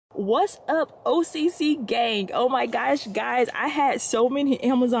What's up, OCC gang? Oh my gosh, guys, I had so many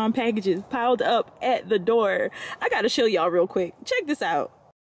Amazon packages piled up at the door. I gotta show y'all real quick. Check this out.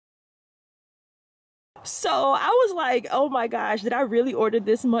 So I was like, oh my gosh, did I really order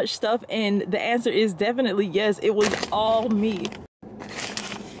this much stuff? And the answer is definitely yes. It was all me.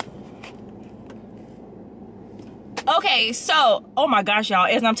 Okay, so oh my gosh, y'all,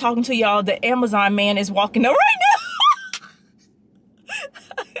 as I'm talking to y'all, the Amazon man is walking up right now.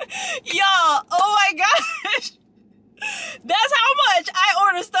 Y'all, oh my gosh, that's how much I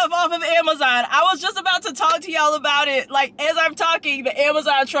order stuff off of Amazon. I was just about to talk to y'all about it. Like, as I'm talking, the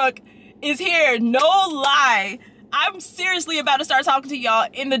Amazon truck is here. No lie, I'm seriously about to start talking to y'all,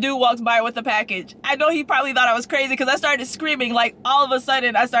 and the dude walks by with the package. I know he probably thought I was crazy because I started screaming. Like, all of a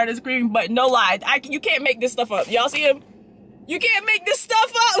sudden I started screaming, but no lie, you can't make this stuff up. Y'all see him? You can't make this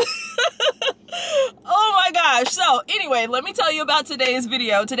stuff up. Oh my gosh. So anyway, let me tell you about today's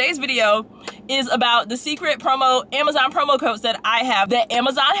video. Today's video is about the secret Amazon promo codes that I have that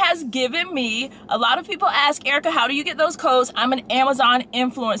Amazon has given me. A lot of people ask, Erica, how do you get those codes? I'm an Amazon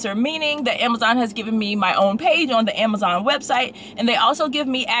influencer, meaning that Amazon has given me my own page on the Amazon website, and they also give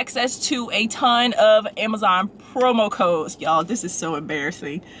me access to a ton of Amazon promo codes. Y'all, this is so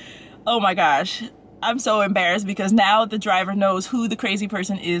embarrassing. Oh my gosh. I'm so embarrassed because now the driver knows who the crazy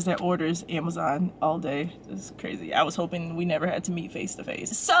person is that orders Amazon all day. It's crazy. I was hoping we never had to meet face to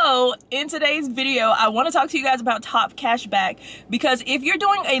face. So in today's video, I want to talk to you guys about Top Cashback, because if you're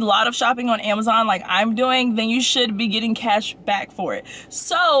doing a lot of shopping on Amazon like I'm doing, then you should be getting cash back for it.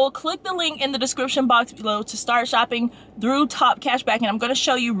 So click the link in the description box below to start shopping through Top Cashback, and I'm going to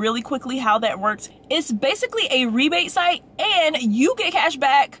show you really quickly how that works. It's basically a rebate site, and you get cash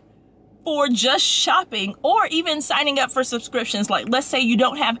back for just shopping or even signing up for subscriptions. Like, let's say you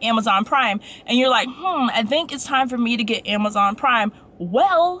don't have Amazon Prime and you're like, I think it's time for me to get Amazon Prime.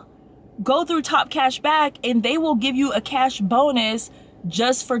 Well, go through Top Cashback and they will give you a cash bonus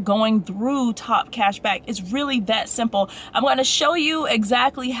just for going through Top Cashback. It's really that simple. I'm going to show you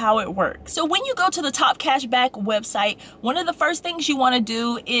exactly how it works. So when you go to the Top Cashback website, one of the first things you want to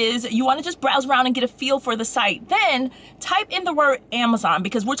do is you want to just browse around and get a feel for the site. Then type in the word Amazon,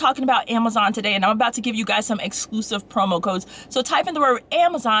 because we're talking about Amazon today and I'm about to give you guys some exclusive promo codes. So type in the word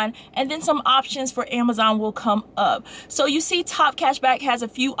Amazon and then some options for Amazon will come up. So you see Top Cashback has a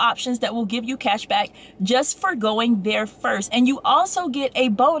few options that will give you cash back just for going there first. And you also get a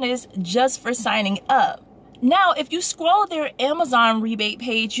bonus just for signing up. Now, if you scroll their Amazon rebate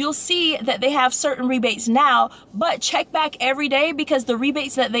page, you'll see that they have certain rebates now, but check back every day because the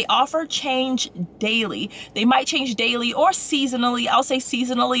rebates that they offer change daily. They might change daily or seasonally. I'll say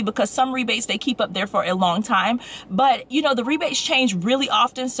seasonally because some rebates they keep up there for a long time, but you know, the rebates change really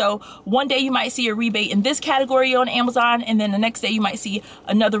often. So one day you might see a rebate in this category on Amazon, and then the next day you might see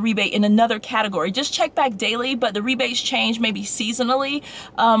another rebate in another category. Just check back daily, but the rebates change maybe seasonally.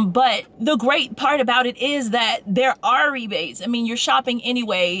 But the great part about it is that there are rebates. I mean, you're shopping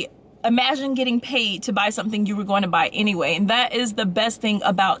anyway. Imagine getting paid to buy something you were going to buy anyway, and that is the best thing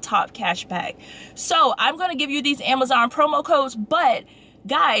about Top Cashback. So I'm going to give you these Amazon promo codes, but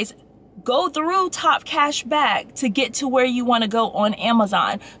guys, go through Top Cashback to get to where you want to go on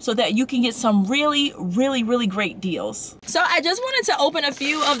Amazon so that you can get some really great deals. So I just wanted to open a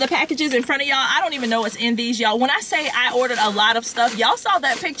few of the packages in front of y'all. I don't even know what's in these, y'all. When I say I ordered a lot of stuff, y'all saw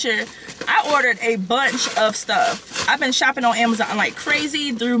that picture. I ordered a bunch of stuff. I've been shopping on Amazon like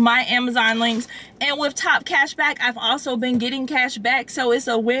crazy through my Amazon links, and with Top Cashback I've also been getting cash back, so it's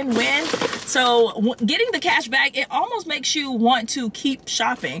a win-win. So getting the cash back, it almost makes you want to keep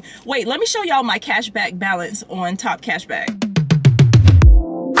shopping. Wait, let me show y'all my cashback balance on Top Cashback.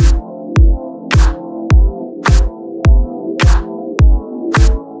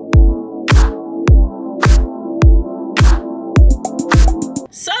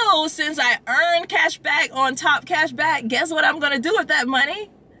 So since I earned cash back on Top Cashback, guess what I'm gonna do with that money?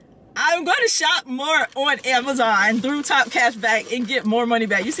 I'm going to shop more on Amazon through Top Cashback and get more money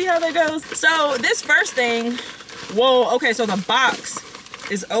back. You see how that goes? So this first thing, whoa, okay, so the box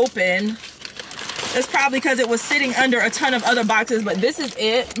is open. That's probably because it was sitting under a ton of other boxes, but this is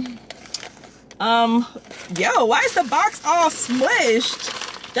it. Yo, why is the box all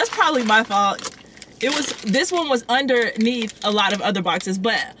smushed? That's probably my fault. This one was underneath a lot of other boxes,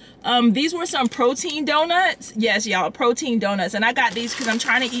 but these were some protein donuts. Yes, y'all, protein donuts. And I got these because I'm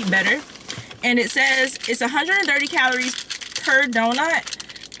trying to eat better. And it says it's 130 calories per donut.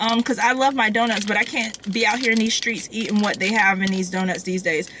 Because I love my donuts, but I can't be out here in these streets eating what they have in these donuts these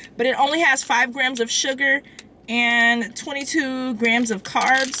days. But it only has 5 grams of sugar and 22 grams of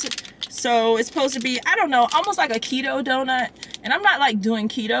carbs. So it's supposed to be, I don't know, almost like a keto donut. And I'm not like doing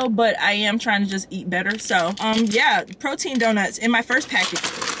keto, but I am trying to just eat better. So yeah, protein donuts in my first package.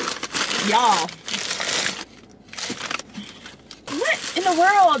 Y'all, what in the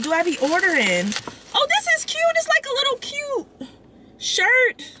world do I be ordering? Oh, this is cute. It's like a little cute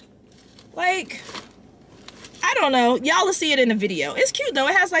shirt. Like, I don't know. Y'all will see it in the video. It's cute though.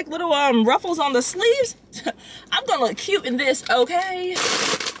 It has like little ruffles on the sleeves. I'm gonna look cute in this, okay?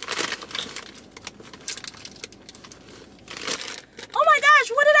 Oh my gosh,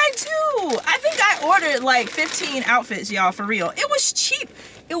 what did I do? I think I ordered like 15 outfits, y'all, for real. It was cheap.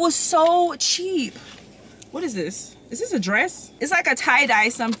 It was so cheap. What is this? Is this a dress? It's like a tie-dye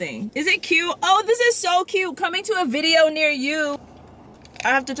something. Is it cute? Oh, this is so cute. Coming to a video near you. I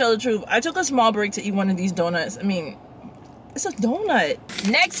have to tell the truth. I took a small break to eat one of these donuts. I mean, it's a donut.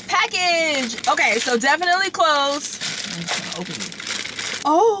 Next package. Okay, so definitely clothes. Open it.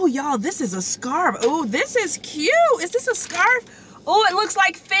 Oh, y'all, this is a scarf. Oh, this is cute. Is this a scarf? Oh, it looks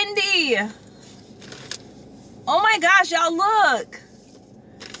like Fendi. Oh my gosh, y'all, look.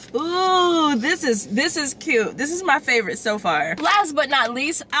 Ooh, this is cute. This is my favorite so far. Last but not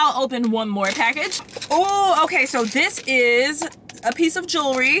least, I'll open one more package. Oh, okay, so this is a piece of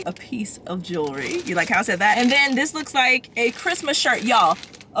jewelry. A piece of jewelry. You like how I said that? And then this looks like a Christmas shirt, y'all.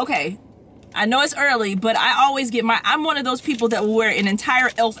 Okay, I know it's early, but I always get I'm one of those people that will wear an entire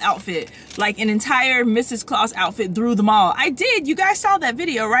elf outfit, like an entire Mrs. Claus outfit through the mall. I did. You guys saw that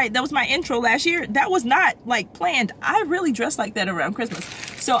video, right? That was my intro last year. That was not like planned. I really dress like that around Christmas.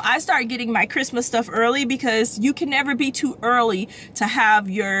 So I start getting my Christmas stuff early because you can never be too early to have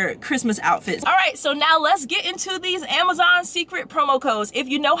your Christmas outfits. All right, so now let's get into these Amazon secret promo codes. If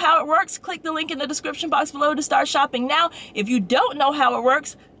you know how it works, click the link in the description box below to start shopping now. If you don't know how it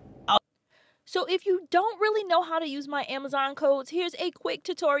works, so if you don't really know how to use my Amazon codes, here's a quick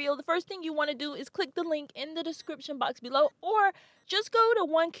tutorial. The first thing you want to do is click the link in the description box below, or just go to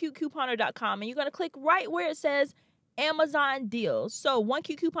onecuteCouponer.com and you're going to click right where it says Amazon deals. So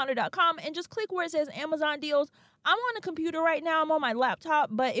onecuteCouponer.com and just click where it says Amazon deals. I'm on a computer right now. I'm on my laptop,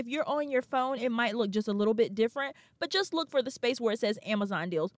 but if you're on your phone, it might look just a little bit different, but just look for the space where it says Amazon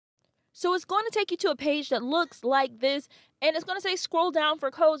deals. So it's going to take you to a page that looks like this, and it's going to say scroll down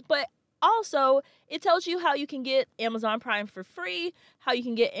for codes, but also, it tells you how you can get Amazon Prime for free, how you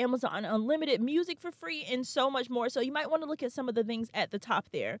can get Amazon Unlimited Music for free, and so much more. So you might want to look at some of the things at the top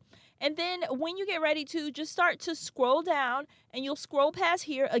there. And then when you get ready to, just start to scroll down, and you'll scroll past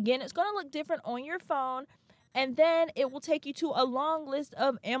here. Again, it's going to look different on your phone. And then it will take you to a long list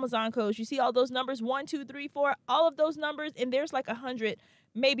of Amazon codes. You see all those numbers, 1, 2, 3, 4, all of those numbers, and there's like 100,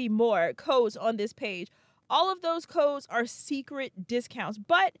 maybe more codes on this page. All of those codes are secret discounts,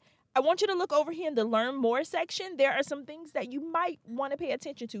 but I want you to look over here in the Learn More section. There are some things that you might want to pay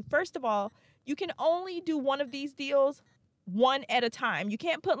attention to. First of all, you can only do one of these deals one at a time. You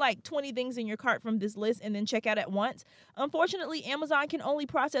can't put like 20 things in your cart from this list and then check out at once. Unfortunately, Amazon can only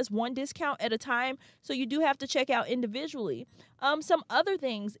process one discount at a time, so you do have to check out individually. Some other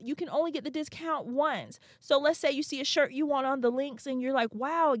things, you can only get the discount once. So let's say you see a shirt you want on the links and you're like,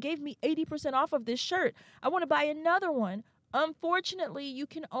 wow, it gave me 80% off of this shirt. I want to buy another one. Unfortunately, you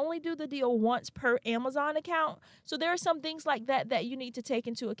can only do the deal once per Amazon account. So there are some things like that that you need to take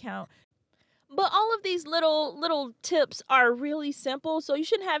into account. But all of these little tips are really simple, so you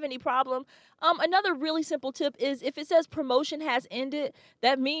shouldn't have any problem. Another really simple tip is if it says promotion has ended,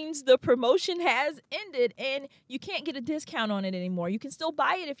 that means the promotion has ended and you can't get a discount on it anymore. You can still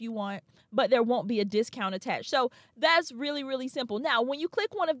buy it if you want, but there won't be a discount attached. So that's really, really simple. Now, when you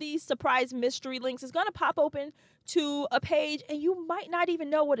click one of these surprise mystery links, it's going to pop open to a page and you might not even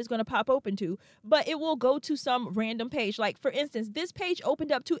know what it's going to pop open to, but it will go to some random page. Like for instance, this page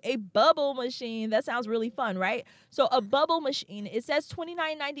opened up to a bubble machine. That sounds really fun, right? So a bubble machine, it says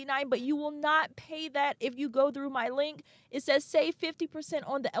 $29.99, but you will not pay that if you go through my link. It says save 50%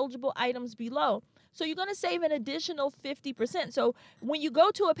 on the eligible items below. So you're going to save an additional 50%. So when you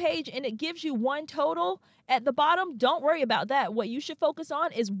go to a page and it gives you one total at the bottom, don't worry about that. What you should focus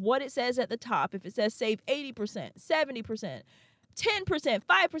on is what it says at the top. If it says save 80%, 70%, 10%,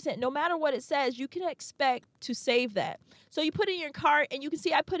 5%, no matter what it says, you can expect to save that. So you put it in your cart and you can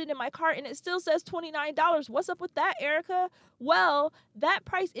see I put it in my cart and it still says $29. What's up with that, Erica? Well, that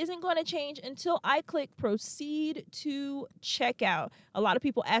price isn't going to change until I click proceed to checkout. A lot of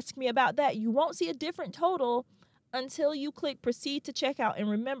people ask me about that. You won't see a different total until you click proceed to checkout. And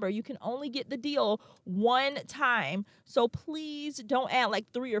remember, you can only get the deal one time. So please don't add like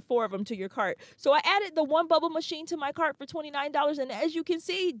 3 or 4 of them to your cart. So I added the one bubble machine to my cart for $29. And as you can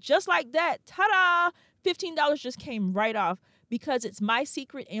see, just like that, ta-da, $15 just came right off. because it's my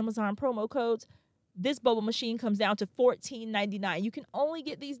secret Amazon promo codes, this bubble machine comes down to $14.99. You can only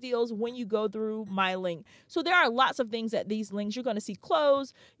get these deals when you go through my link. So there are lots of things at these links. You're going to see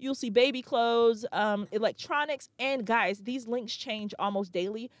clothes, you'll see baby clothes, electronics, and guys, these links change almost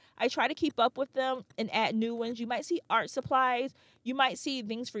daily. I try to keep up with them and add new ones. You might see art supplies, you might see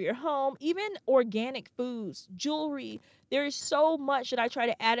things for your home, even organic foods, jewelry. There is so much that I try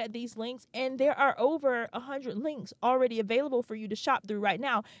to add at these links, and there are over 100 links already available for you to shop through right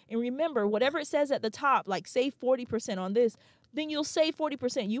now. And remember, whatever it says at the top, like save 40% on this, then you'll save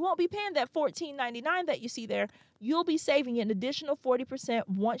 40%. You won't be paying that $14.99 that you see there. You'll be saving an additional 40%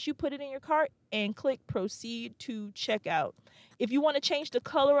 once you put it in your cart and click proceed to checkout. If you want to change the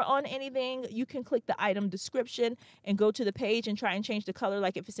color on anything, you can click the item description and go to the page and try and change the color,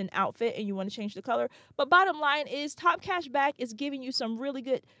 like if it's an outfit and you want to change the color. But bottom line is Top Cashback is giving you some really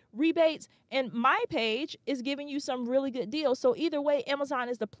good rebates, and my page is giving you some really good deals. So either way, Amazon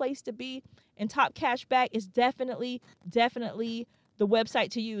is the place to be, and Top Cashback is definitely the website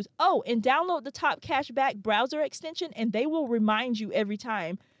to use. Oh, and download the Top Cashback browser extension, and they will remind you every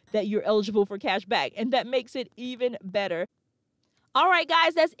time that you're eligible for cashback, and that makes it even better. All right,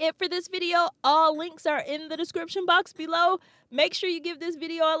 guys, that's it for this video. All links are in the description box below. Make sure you give this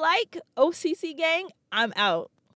video a like. OCC gang, I'm out.